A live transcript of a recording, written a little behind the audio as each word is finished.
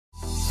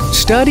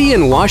Study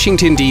in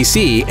Washington,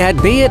 D.C. at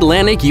Bay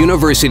Atlantic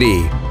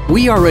University.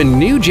 We are a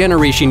new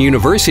generation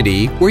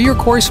university where your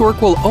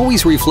coursework will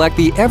always reflect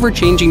the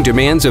ever-changing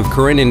demands of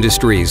current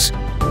industries.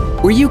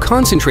 Where you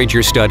concentrate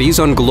your studies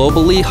on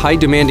globally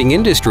high-demanding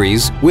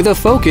industries with a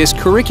focused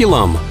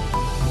curriculum.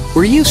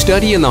 Where you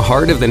study in the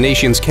heart of the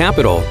nation's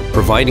capital,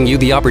 providing you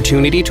the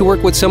opportunity to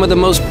work with some of the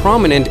most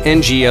prominent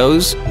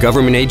NGOs,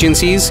 government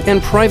agencies,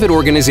 and private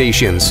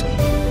organizations.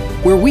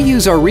 Where we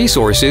use our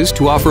resources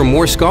to offer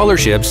more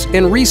scholarships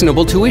and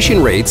reasonable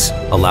tuition rates,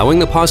 allowing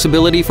the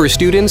possibility for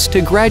students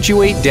to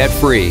graduate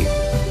debt-free.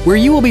 Where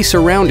you will be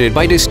surrounded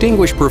by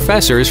distinguished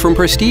professors from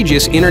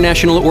prestigious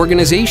international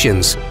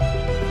organizations.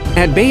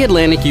 At Bay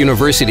Atlantic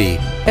University,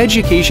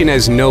 education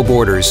has no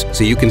borders,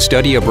 so you can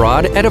study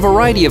abroad at a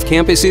variety of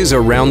campuses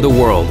around the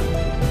world.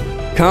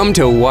 Come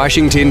to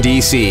Washington,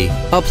 D.C.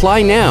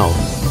 Apply now.